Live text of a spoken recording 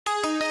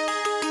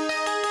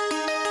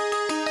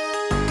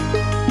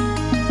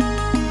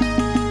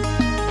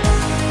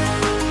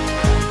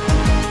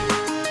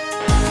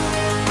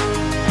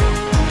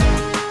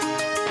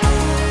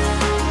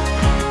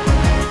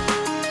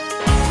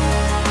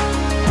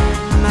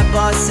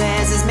boss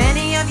says, as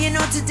many of you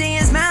know, today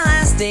is my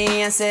last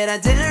day. I said, I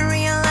didn't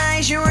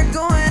realize you were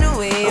going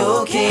away.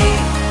 Okay,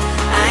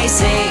 I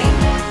say,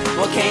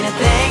 what kind of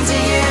things do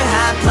you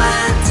have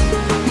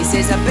planned? He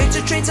says, I booked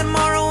a train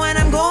tomorrow and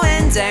I'm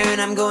going down.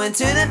 I'm going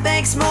to the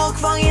big smoke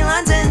foggy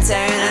London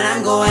town, and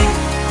I'm going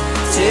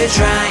to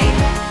try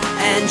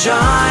and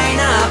join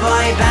a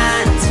boy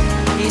band.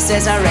 He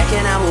says, I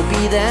reckon I will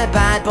be the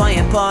bad boy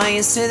and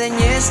points to the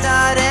new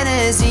star in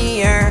his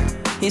ear.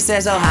 He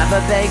says, I'll have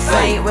a big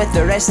fight with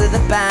the rest of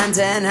the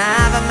band and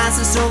have a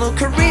massive solo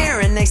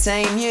career, and next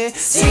time you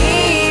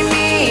see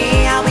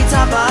me, I'll be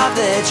top of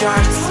the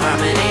charts.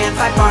 Harmony in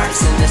 5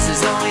 parts, and this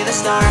is only the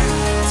start.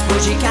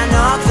 Suppose you can't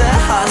knock the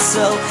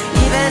hustle,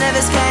 even if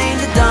it's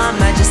kinda dumb.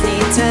 I just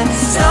need to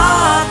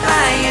stop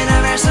by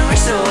Universal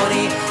or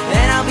Sony,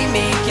 then I'll be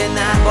making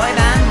that boy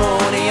band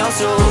money.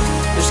 Also,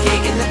 there's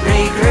cake in the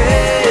break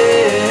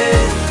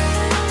room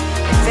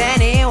if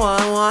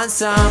anyone wants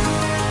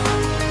some.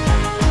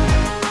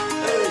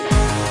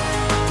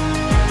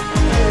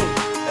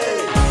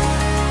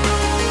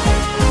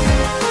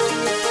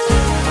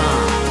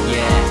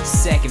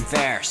 Second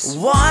verse.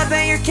 What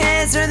about your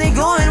kids? Are they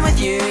going with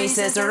you? He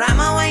says, they're at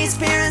my wife's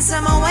parents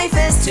and my wife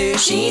is too.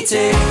 She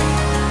took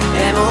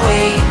them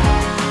away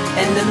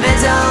in the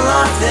middle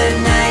of the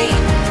night.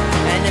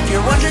 And if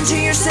you're wondering to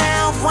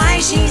yourself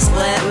why she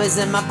split, was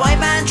in my boy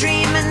band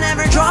dream and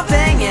never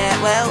dropping it?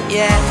 Well,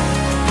 yeah,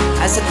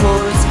 I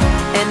suppose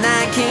in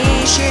that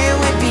case you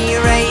would be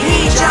right.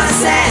 He just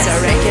says, I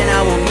reckon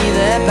I will be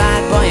the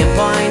bad boy, and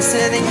points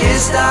to the new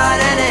star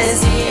in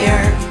his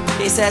ear.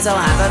 He says, I'll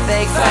have a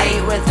big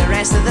fight with the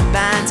rest of the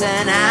band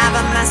and have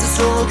a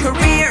massive solo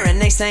career, and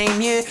next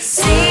time you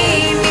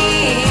see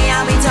me,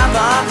 I'll be top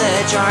of the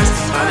charts.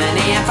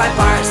 Harmony in 5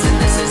 parts, and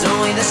this is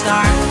only the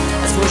start.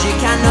 I suppose you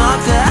can't knock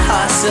the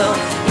hustle,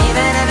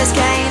 even if it's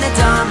kinda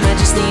dumb. I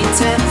just need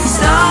to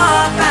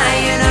stop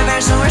by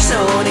Universal or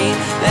Sony,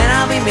 then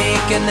I'll be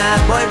making that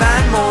boy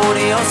band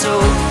money. Also,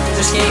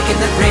 there's cake in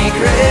the break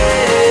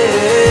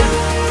room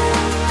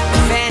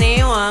if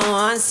anyone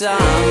wants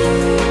some.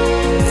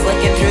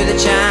 Flicking through the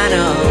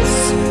channels,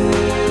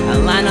 a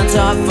line on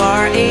top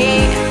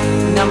 40.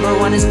 Number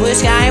 1 is Blue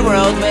Sky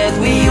World with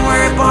We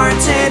Were Born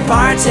to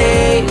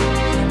Party.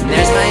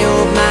 There's my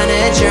old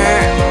manager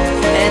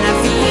in a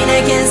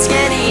V-neck and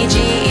skinny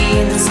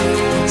jeans,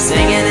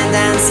 singing and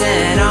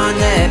dancing on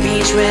the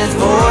beach with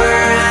 4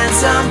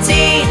 handsome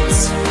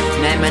teens.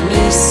 Now my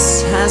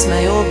niece has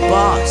my old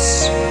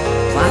boss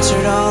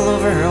plastered all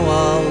over her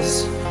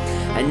walls.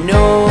 I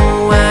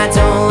know I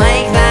don't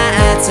like that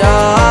at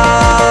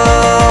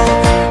all,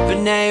 but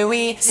now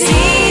we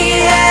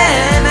see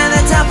him at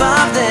the top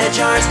of the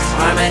charts.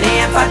 Harmony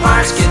in 5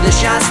 parts, could the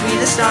shots be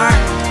the start?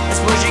 I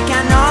suppose you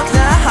can't knock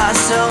the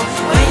hustle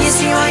when you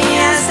see what you